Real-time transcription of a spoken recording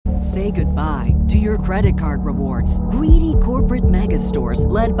Say goodbye to your credit card rewards. Greedy corporate mega stores,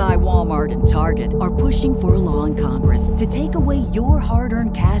 led by Walmart and Target, are pushing for a law in Congress to take away your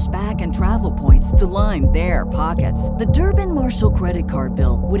hard-earned cash back and travel points to line their pockets. The Durbin-Marshall credit card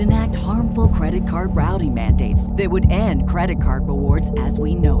bill would enact harmful credit card routing mandates that would end credit card rewards as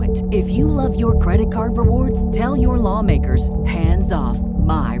we know it. If you love your credit card rewards, tell your lawmakers, hands off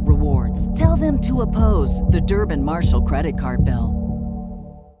my rewards. Tell them to oppose the Durbin-Marshall credit card bill.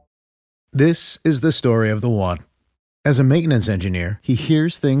 This is the story of the one. As a maintenance engineer, he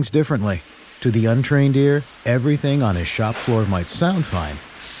hears things differently. To the untrained ear, everything on his shop floor might sound fine,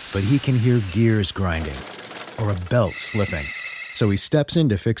 but he can hear gears grinding or a belt slipping. So he steps in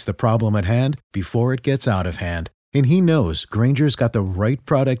to fix the problem at hand before it gets out of hand. And he knows Grainger's got the right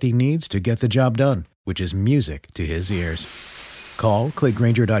product he needs to get the job done, which is music to his ears. Call, click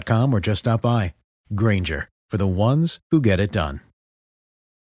Grainger.com, or just stop by. Grainger, for the ones who get it done.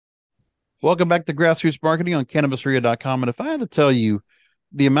 Welcome back to Grassroots Marketing on CannabisRadio.com. And if I had to tell you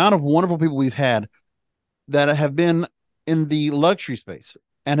the amount of wonderful people we've had that have been in the luxury space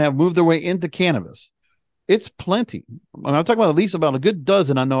and have moved their way into cannabis, it's plenty. I'm talking about at least about a good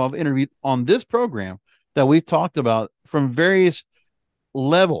dozen I know I've interviewed on this program that we've talked about from various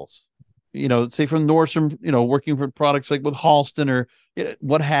levels, say from Nordstrom, working for products like with Halston or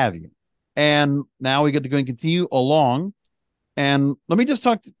what have you. And now we get to go and continue along. And let me just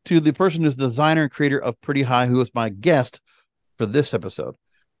talk to the person who's the designer and creator of Pretty High, who is my guest for this episode.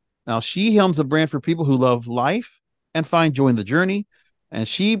 Now, she helms a brand for people who love life and find joy in the journey. And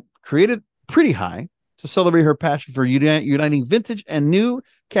she created Pretty High to celebrate her passion for uniting vintage and new,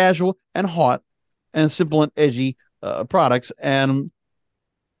 casual and hot and simple and edgy products. And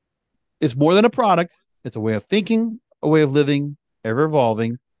it's more than a product. It's a way of thinking, a way of living, ever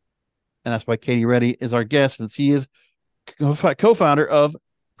evolving. And that's why Katie Reddy is our guest. And she is co-founder of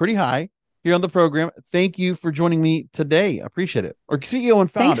Pretty High here on the program. Thank you for joining me today. I appreciate it. Or CEO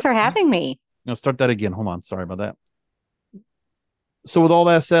and founder. Thanks for having me. Start that again. Hold on. Sorry about that. So with all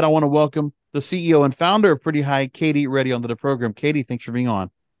that said, I want to welcome the CEO and founder of Pretty High, Katie Reddy, onto the program. Katie, thanks for being on.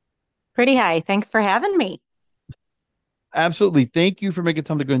 Pretty High. Thanks for having me. Absolutely. Thank you for making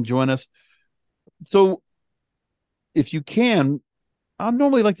time to go and join us. So if you can, I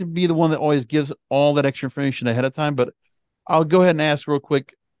normally like to be the one that always gives all that extra information ahead of time, but I'll go ahead and ask real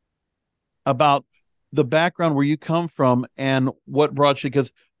quick about the background where you come from and what brought you,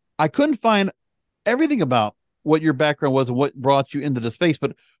 because I couldn't find everything about what your background was and what brought you into the space,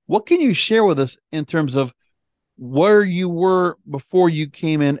 but what can you share with us in terms of where you were before you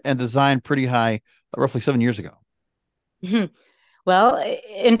came in and designed Pretty High roughly 7 years ago? Well,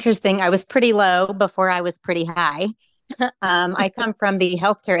 interesting. I was pretty low before I was pretty high. I come from the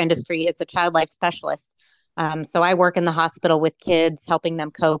healthcare industry as a child life specialist. So I work in the hospital with kids, helping them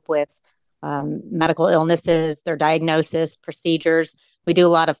cope with medical illnesses, their diagnosis, procedures. We do a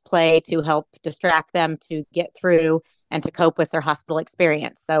lot of play to help distract them to get through and to cope with their hospital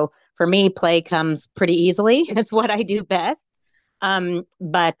experience. So for me, play comes pretty easily. It's what I do best.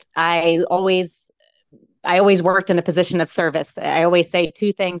 But I always worked in a position of service. I always say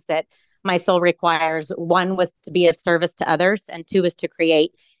two things that my soul requires. One was to be of service to others, and two is to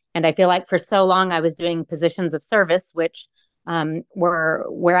create. And I feel like for so long I was doing positions of service, which were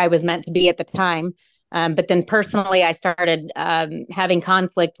where I was meant to be at the time. But then personally, I started having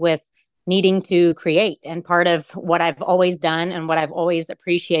conflict with needing to create. And part of what I've always done and what I've always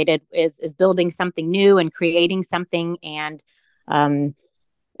appreciated is building something new and creating something. And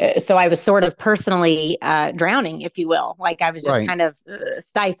so I was sort of personally drowning, if you will. Like I was just kind of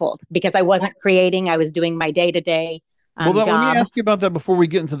stifled because I wasn't creating. I was doing my day-to-day job. Let me ask you about that before we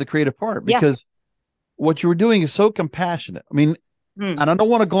get into the creative part, because what you were doing is so compassionate. I mean, and I don't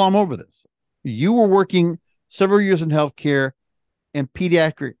want to glom over this. You were working several years in healthcare and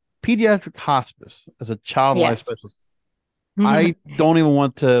pediatric hospice as a child life specialist. I don't even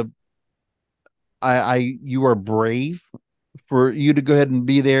want to. You are brave for you to go ahead and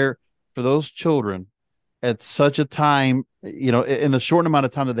be there for those children at such a time, in the short amount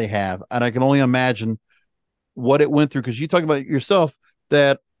of time that they have. And I can only imagine what it went through, because you talk about yourself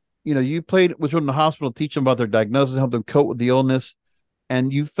that, you played with children in the hospital, teach them about their diagnosis, help them cope with the illness.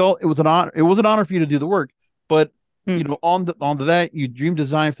 And you felt it was an honor. It was an honor for you to do the work, but onto that, you dream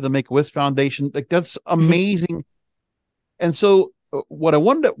design for the Make-A-Wish Foundation. Like, that's amazing. And so what I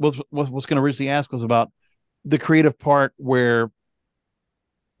wanted was going to originally ask was about the creative part, where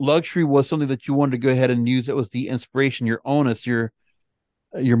luxury was something that you wanted to go ahead and use. It was the inspiration, your onus, your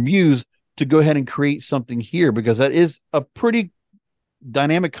muse to go ahead and create something here, because that is a pretty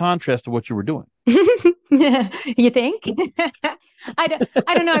dynamic contrast to what you were doing. You think? I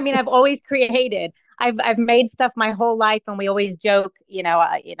don't know. I mean, I've always created. I've made stuff my whole life, and we always joke,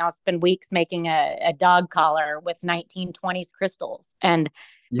 I'll spend weeks making a dog collar with 1920s crystals. And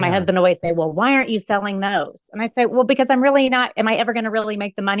my husband always say, well, why aren't you selling those? And I say, well, because I'm really not, am I ever going to really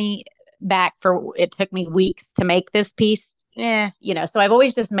make the money back for, it took me weeks to make this piece. So I've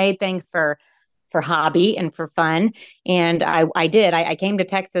always just made things for hobby and for fun. And I came to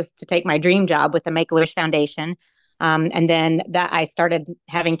Texas to take my dream job with the Make-A-Wish Foundation. And then that I started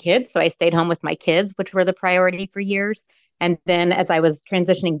having kids. So I stayed home with my kids, which were the priority for years. And then as I was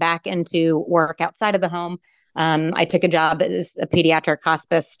transitioning back into work outside of the home, I took a job as a pediatric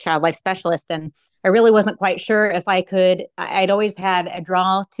hospice child life specialist. And I really wasn't quite sure if I could. I'd always had a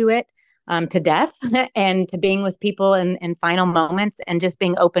draw to it, to death and to being with people in final moments, and just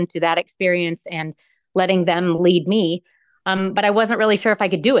being open to that experience and letting them lead me. But I wasn't really sure if I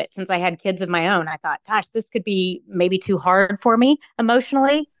could do it since I had kids of my own. I thought, gosh, this could be maybe too hard for me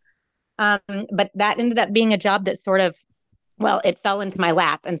emotionally. But that ended up being a job that sort of, well, it fell into my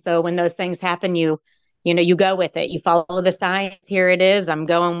lap. And so when those things happen, you go with it. You follow the signs. Here it is. I'm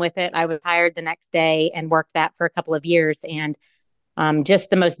going with it. I was hired the next day and worked that for a couple of years. And just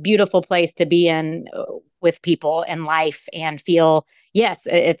the most beautiful place to be in with people in life, and feel, yes,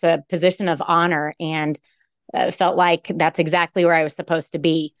 it's a position of honor, and felt like that's exactly where I was supposed to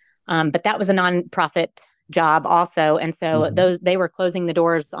be. But that was a nonprofit job also. And so they were closing the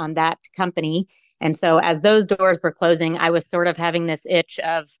doors on that company. And so as those doors were closing, I was sort of having this itch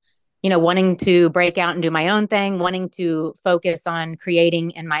of, wanting to break out and do my own thing, wanting to focus on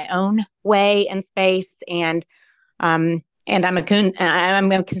creating in my own way and space. And I'm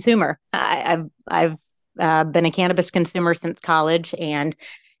a consumer. I've been a cannabis consumer since college, and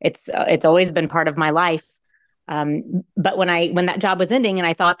it's always been part of my life. But when that job was ending and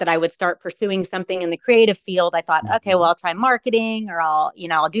I thought that I would start pursuing something in the creative field, I thought, okay, well, I'll try marketing, or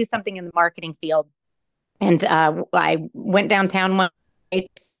I'll do something in the marketing field. And I went downtown one day,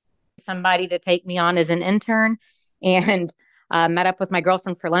 somebody to take me on as an intern, and met up with my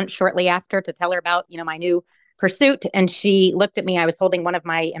girlfriend for lunch shortly after to tell her about, my new pursuit. And she looked at me. I was holding one of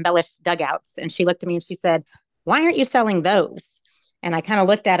my embellished dugouts, and she looked at me and she said, why aren't you selling those? And I kind of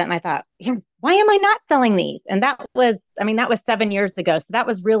looked at it and I thought, why am I not selling these? And that was 7 years ago. So that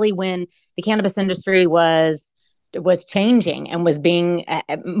was really when the cannabis industry was changing and was being,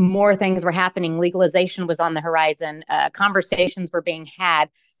 more things were happening. Legalization was on the horizon. Conversations were being had.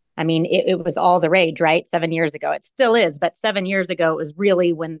 I mean, it was all the rage, right? 7 years ago. It still is. But 7 years ago, it was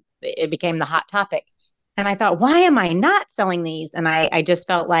really when it became the hot topic. And I thought, why am I not selling these? And I just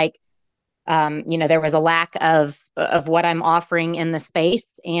felt like, there was a lack of what I'm offering in the space.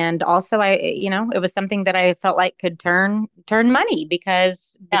 And also it was something that I felt like could turn money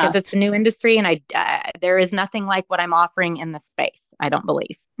because it's a new industry, and there is nothing like what I'm offering in the space, I don't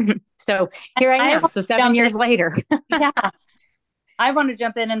believe. So here I am. So 7 years later. Yeah. I want to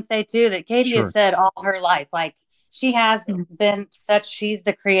jump in and say too, that Katie has said all her life, like she has been she's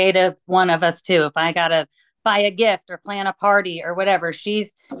the creative one of us too. If I got to buy a gift or plan a party or whatever,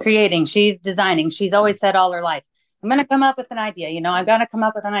 she's creating, she's designing. She's always said all her life, I'm going to come up with an idea. I've got to come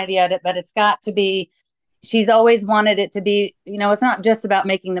up with an idea, but it's got to be, she's always wanted it to be, it's not just about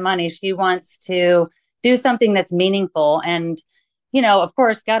making the money. She wants to do something that's meaningful. And, of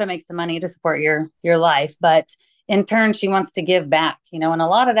course, got to make some money to support your life. But in turn, she wants to give back, and a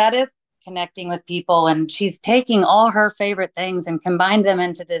lot of that is connecting with people. And she's taking all her favorite things and combined them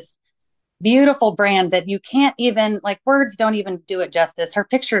into this beautiful brand that you can't even, like, words don't even do it justice. Her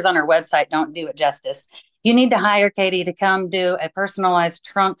pictures on her website don't do it justice. You need to hire Katie to come do a personalized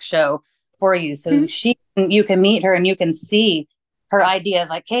trunk show for you. So you can meet her and you can see her ideas.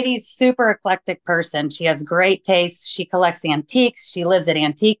 Like, Katie's super eclectic person. She has great taste. She collects antiques. She lives at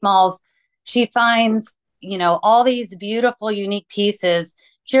antique malls. She finds, all these beautiful, unique pieces,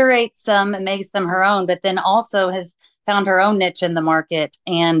 curates them and makes them her own, but then also has found her own niche in the market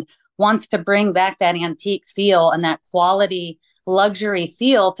and wants to bring back that antique feel and that quality luxury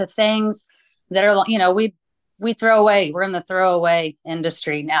feel to things that are, we throw away. We're in the throwaway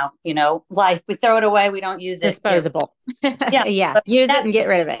industry now, life. We throw it away. We don't use it. Disposable. Yeah. Yeah. Use it and get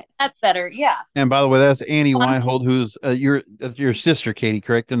rid of it. That's better. Yeah. And by the way, that's Annie Weinhold, who's your sister, Katie,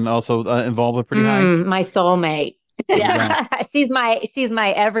 correct? And also involved with Pretty High. My soulmate. Yeah. she's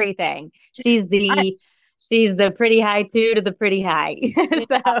my everything. She's the Pretty High too to the Pretty High.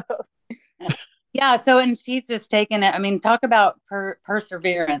 So. Yeah. So, and she's just taken it. I mean, talk about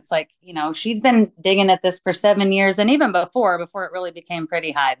perseverance. Like, she's been digging at this for 7 years, and even before it really became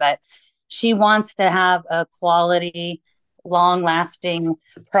Pretty High, but she wants to have a quality, long lasting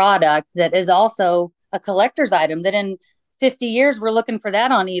product that is also a collector's item that in 50 years, we're looking for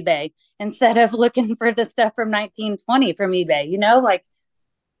that on eBay instead of looking for the stuff from 1920 from eBay, like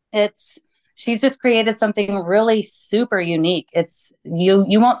she just created something really super unique. It's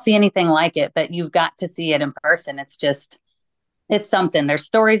you won't see anything like it, but you've got to see it in person. It's something. There's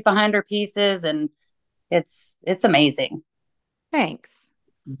stories behind her pieces, and it's amazing. Thanks.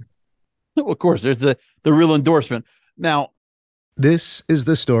 Of course, there's the real endorsement. Now, this is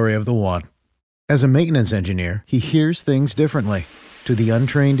the story of the one. As a maintenance engineer, he hears things differently. To the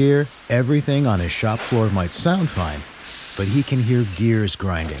untrained ear, everything on his shop floor might sound fine, but he can hear gears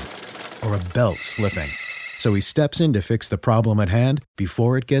grinding or a belt slipping. So he steps in to fix the problem at hand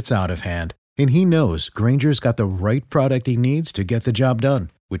before it gets out of hand. And he knows Grainger's got the right product he needs to get the job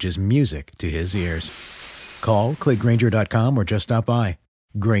done, which is music to his ears. Call, click Grainger.com, or just stop by.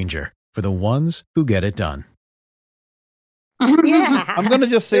 Grainger, for the ones who get it done. Yeah. I'm going to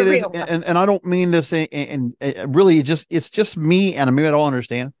just say this, and I don't mean this, and really, it's just me, and maybe I don't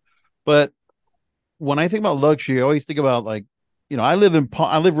understand. But when I think about luxury, I always think about, like, I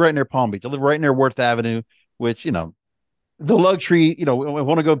live right near Palm Beach. I live right near Worth Avenue, which, the luxury, I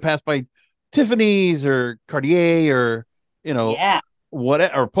want to go past by Tiffany's or Cartier or,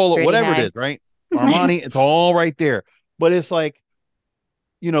 whatever, or Polo, Pretty whatever high. It is, right? Armani, it's all right there. But it's like,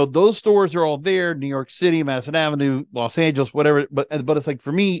 those stores are all there, New York City, Madison Avenue, Los Angeles, whatever. But it's like,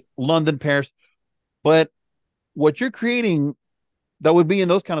 for me, London, Paris. But what you're creating that would be in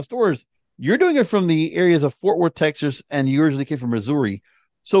those kind of stores, you're doing it from the areas of Fort Worth, Texas, and you originally came from Missouri.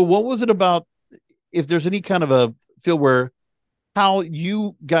 So what was it about, if there's any kind of a feel where how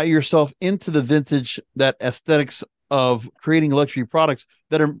you got yourself into the vintage, that aesthetics of creating luxury products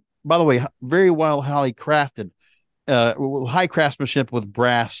that are, by the way, very well, highly crafted, high craftsmanship with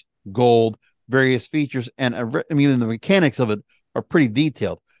brass, gold, various features, and even the mechanics of it are pretty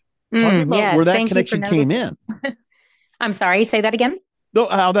detailed. Talk about yes, where that connection came in. I'm sorry, say that again. No,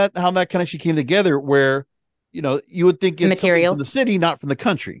 how that connection came together, where you would think it's Materials from the city, not from the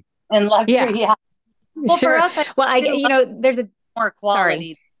country. And luxury, yeah. Well, sure. for us, there's a more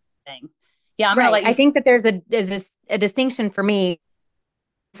quality thing. Yeah, I think that there's a distinction for me.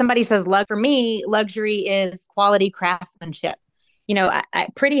 Somebody says for me, luxury is quality craftsmanship.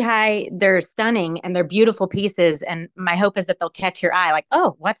 Pretty High, they're stunning and they're beautiful pieces. And my hope is that they'll catch your eye, like,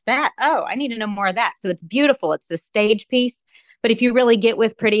 oh, what's that? Oh, I need to know more of that. So it's beautiful. It's the stage piece. But if you really get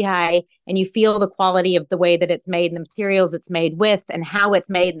with Pretty High and you feel the quality of the way that it's made and the materials it's made with and how it's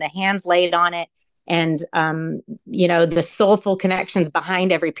made and the hands laid on it, and the soulful connections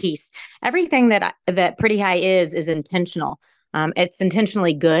behind every piece, everything that Pretty High is intentional. It's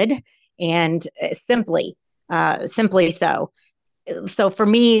intentionally good and simply so. So for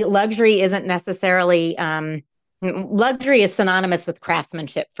me, luxury isn't necessarily luxury is synonymous with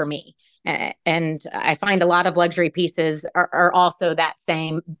craftsmanship for me. And I find a lot of luxury pieces are also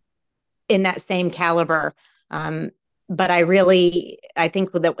in that same caliber. But I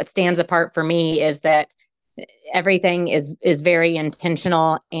think that what stands apart for me is that everything is very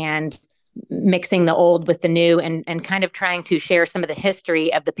intentional and mixing the old with the new, and kind of trying to share some of the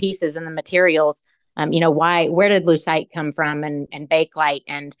history of the pieces and the materials. Where did lucite come from, and bakelite,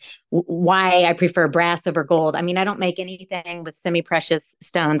 and why I prefer brass over gold. I mean, I don't make anything with semi-precious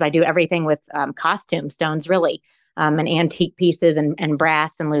stones. I do everything with costume stones, really, and antique pieces, and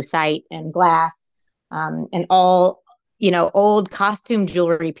brass and lucite and glass, and all, old costume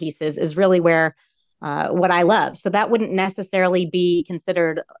jewelry pieces is really where what I love. So that wouldn't necessarily be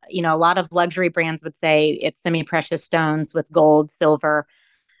considered, a lot of luxury brands would say it's semi-precious stones with gold, silver.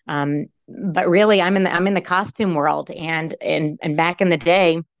 But really, I'm in the costume world, and back in the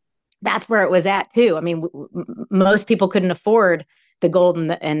day, that's where it was at too. I mean, most people couldn't afford the gold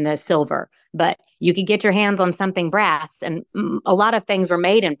and the silver, but you could get your hands on something brass, and a lot of things were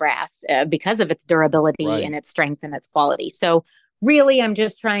made in brass because of its durability, right, and its strength and its quality. So really, I'm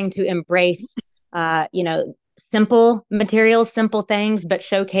just trying to embrace, simple materials, simple things, but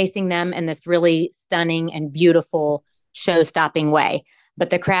showcasing them in this really stunning and beautiful, show-stopping way. But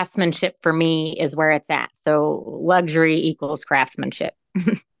the craftsmanship for me is where it's at. So luxury equals craftsmanship.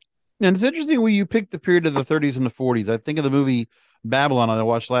 And it's interesting when you pick the period of the 30s and the 40s. I think of the movie Babylon I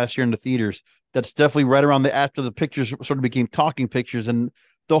watched last year in the theaters. That's definitely right around after the pictures sort of became talking pictures, and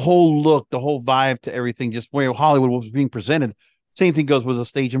the whole look, the whole vibe to everything, just where Hollywood was being presented. Same thing goes with a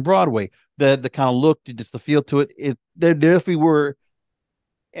stage in Broadway. The kind of look, just the feel to it. They definitely were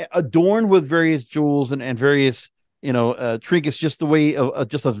adorned with various jewels and various trinkets, just the way of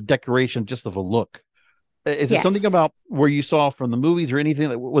just of decoration, just of a look. Is there something about where you saw from the movies or anything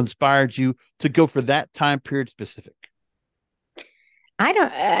that inspired you to go for that time period specific? I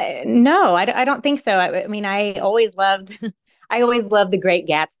don't no, I don't think so. I mean, I always loved I always loved The Great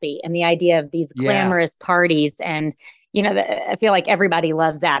Gatsby and the idea of these Yeah. glamorous parties. And, I feel like everybody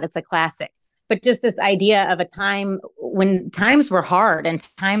loves that. It's a classic. But just this idea of a time when times were hard and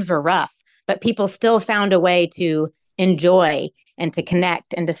times were rough, but people still found a way to enjoy and to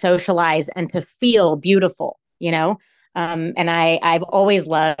connect and to socialize and to feel beautiful, and I've always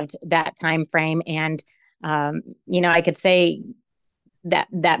loved that time frame. And, I could say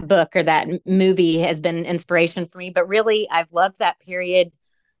that book or that movie has been inspiration for me, but really I've loved that period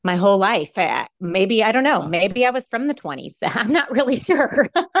my whole life. Maybe, I don't know, maybe I was from the 20s. I'm not really sure.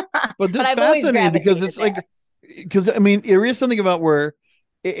 But this I've always fascinating because it's gravitated like, because I mean, there is something about where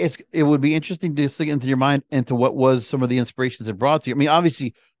it would be interesting to think into your mind into what was some of the inspirations it brought to you. I mean,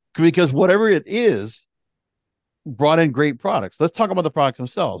 obviously, because whatever it is brought in great products. Let's talk about the products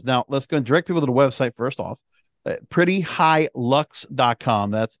themselves. Now, let's go and direct people to the website first off.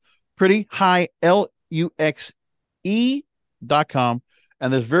 PrettyHighLux.com. That's PrettyHighLuxe.com.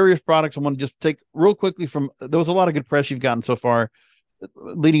 And there's various products. I want to just take real quickly from, there was a lot of good press you've gotten so far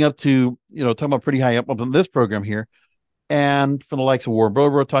leading up to, talking about Pretty High up on this program here. And from the likes of Warren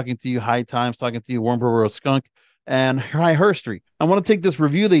Bobro talking to you, High Times talking to you, Warren Bobro Skunk, and High Herstory. I want to take this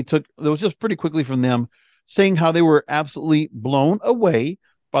review they took that was just pretty quickly from them, saying how they were absolutely blown away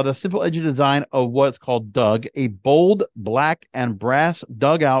by the simple edgy design of what's called Doug, a bold black and brass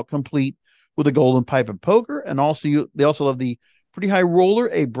dugout complete with a golden pipe and poker. And also, they also love the Pretty High roller,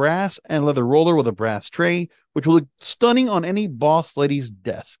 a brass and leather roller with a brass tray, which will look stunning on any boss lady's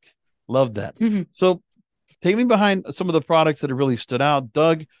desk. Love that. Mm-hmm. So take me behind some of the products that have really stood out.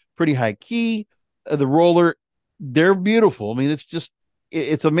 Doug, Pretty High key, the roller, they're beautiful. I mean, it's just,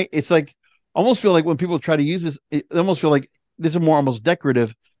 it's amazing. It's like, almost feel like when people try to use this, it almost feel like this is more almost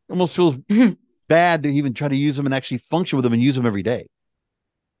decorative. It almost feels bad to even try to use them and actually function with them and use them every day.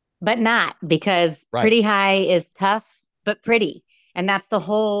 But not, because Pretty High is tough, but pretty. And that's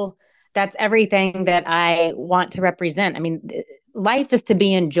everything that I want to represent. I mean, life is to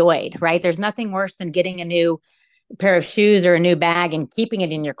be enjoyed, right? There's nothing worse than getting a new pair of shoes or a new bag and keeping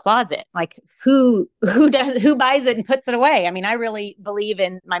it in your closet. Like who buys it and puts it away? I mean, I really believe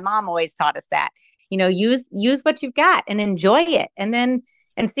in, my mom always taught us that, use what you've got and enjoy it, and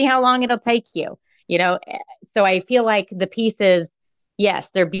see how long it'll take you, so I feel like the pieces, yes,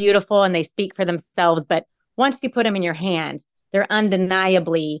 they're beautiful and they speak for themselves, but once you put them in your hand, they're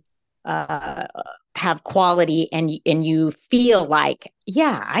undeniably have quality, and you feel like,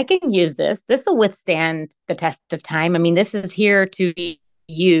 yeah, I can use this. This will withstand the test of time. I mean, this is here to be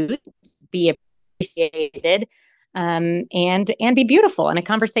used, be appreciated, and be beautiful, and a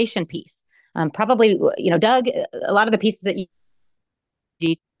conversation piece. Probably, Doug, a lot of the pieces that you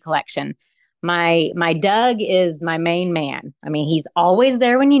collection, my Doug is my main man. I mean, he's always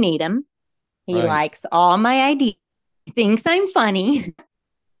there when you need him. He likes all my ideas, thinks I'm funny.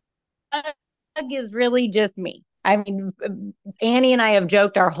 Doug is really just me. I mean, Annie and I have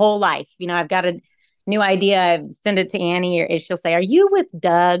joked our whole life. I've got a new idea. I send it to Annie, or she'll say, "Are you with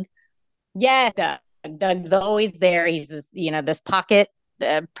Doug?" Yes, Doug. Doug's always there. He's this, this pocket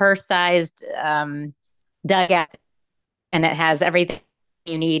purse-sized dugout, and it has everything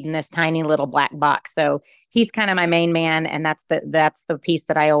you need in this tiny little black box. So he's kind of my main man, and that's the piece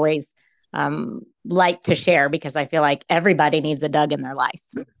that I always like to share, because I feel like everybody needs a Doug in their life.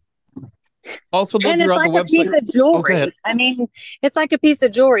 Also, and it's like a piece of jewelry. I mean, it's like a piece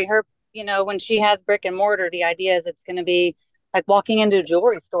of jewelry. Her, when she has brick and mortar, the idea is it's going to be like walking into a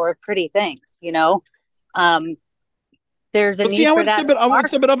jewelry store of pretty things. There's a need for that. I would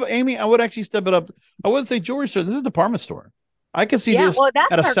step it up, Amy. I would actually step it up. I wouldn't say jewelry store. This is a department store. I can see this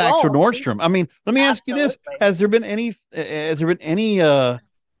at a Saks or Nordstrom. I mean, let me ask you this: Has there been any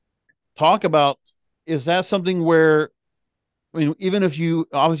talk about? Is that something where, I mean, even if you,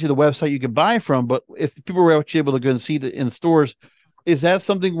 obviously the website you can buy from, but if people were actually able to go and see it in stores, is that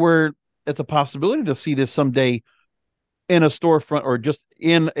something where it's a possibility to see this someday in a storefront, or just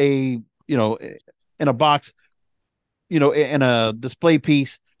in a, in a box, in a display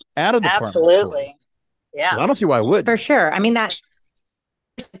piece at a department store? Absolutely. Yeah. Well, I don't see why I would. For sure. I mean, that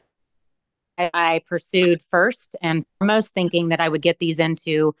I pursued first and foremost, thinking that I would get these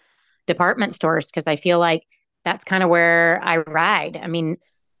into department stores, because I feel like that's kind of where I ride. I mean,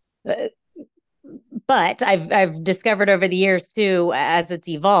 but I've discovered over the years too, as it's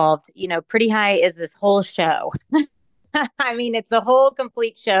evolved, Pretty High is this whole show. I mean, it's a whole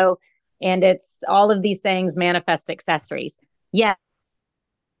complete show, and it's all of these things, manifest accessories. Yeah.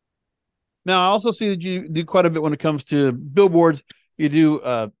 Now, I also see that you do quite a bit when it comes to billboards. You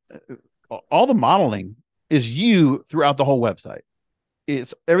do all the modeling is you throughout the whole website.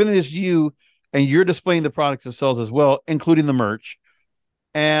 it's everything is you, and you're displaying the products themselves as well, including the merch.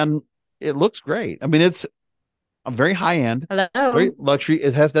 And it looks great. I mean, it's a very high end, very luxury.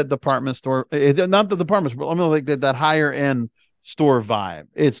 It has that department store, not the department store, but I mean, like that higher end store vibe.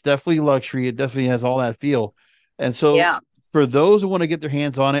 It's definitely luxury. It definitely has all that feel. And so for those who want to get their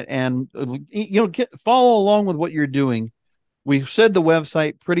hands on it and, follow along with what you're doing, we've said the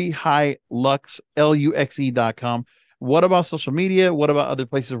website, PRETTYHIGH, What about social media? What about other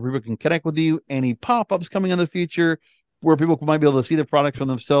places where people can connect with you? Any pop-ups coming in the future where people might be able to see the products for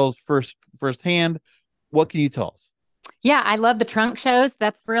themselves firsthand? What can you tell us? Yeah, I love the trunk shows.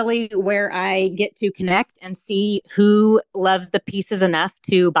 That's really where I get to connect and see who loves the pieces enough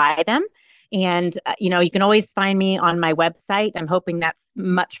to buy them. And, you can always find me on my website. I'm hoping that's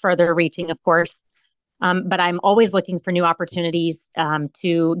much further reaching, of course. But I'm always looking for new opportunities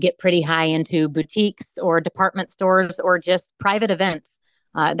to get Pretty High into boutiques or department stores or just private events.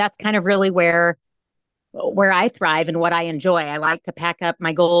 That's kind of really where I thrive and what I enjoy. I like to pack up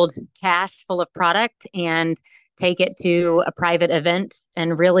my gold cash full of product and take it to a private event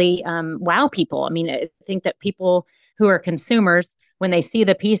and really wow people. I mean, I think that people who are consumers, when they see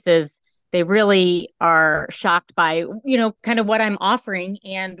the pieces, they really are shocked by, kind of what I'm offering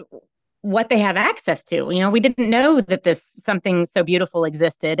and what they have access to. We didn't know that something so beautiful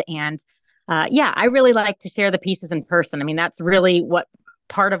existed. And I really like to share the pieces in person. I mean, that's really what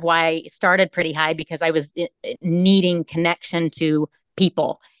part of why I started Pretty High, because I was needing connection to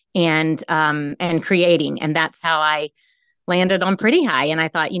people and creating. And that's how I landed on Pretty High. And I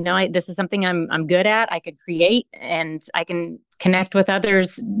thought, this is something I'm good at. I could create and I can connect with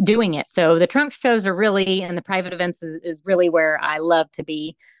others doing it. So the trunk shows are really, and the private events is really where I love to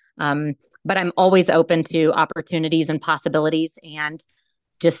be. But I'm always open to opportunities and possibilities and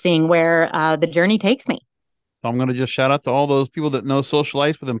just seeing where the journey takes me. So I'm going to just shout out to all those people that know Social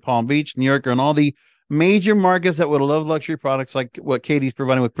Ice within Palm Beach, New York, and all the major markets that would love luxury products like what Katie's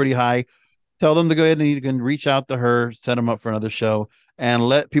providing with Pretty High. Tell them to go ahead and you can reach out to her, set them up for another show, and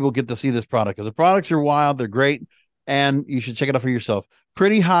let people get to see this product, because the products are wild. They're great, and you should check it out for yourself.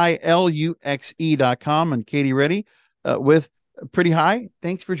 PRETTYHIGH, and Katie Reddy with Pretty High.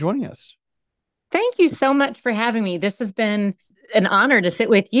 Thanks for joining us. Thank you so much for having me. This has been an honor to sit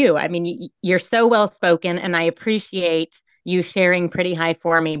with you. I mean, you're so well spoken, and I appreciate you sharing Pretty High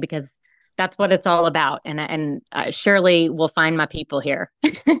for me, because that's what it's all about. And surely we'll find my people here.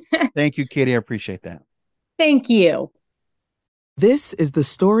 Thank you, Katie. I appreciate that. Thank you. This is the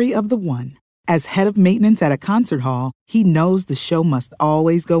story of the one. As head of maintenance at a concert hall, he knows the show must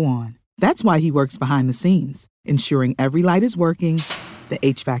always go on. That's why he works behind the scenes, ensuring every light is working, the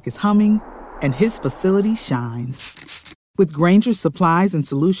HVAC is humming, and his facility shines. With Grainger's supplies and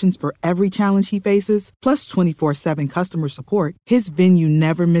solutions for every challenge he faces, plus 24/7 customer support, his venue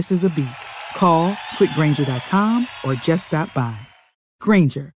never misses a beat. Call quickgrainger.com or just stop by.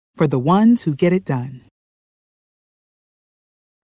 Grainger, for the ones who get it done.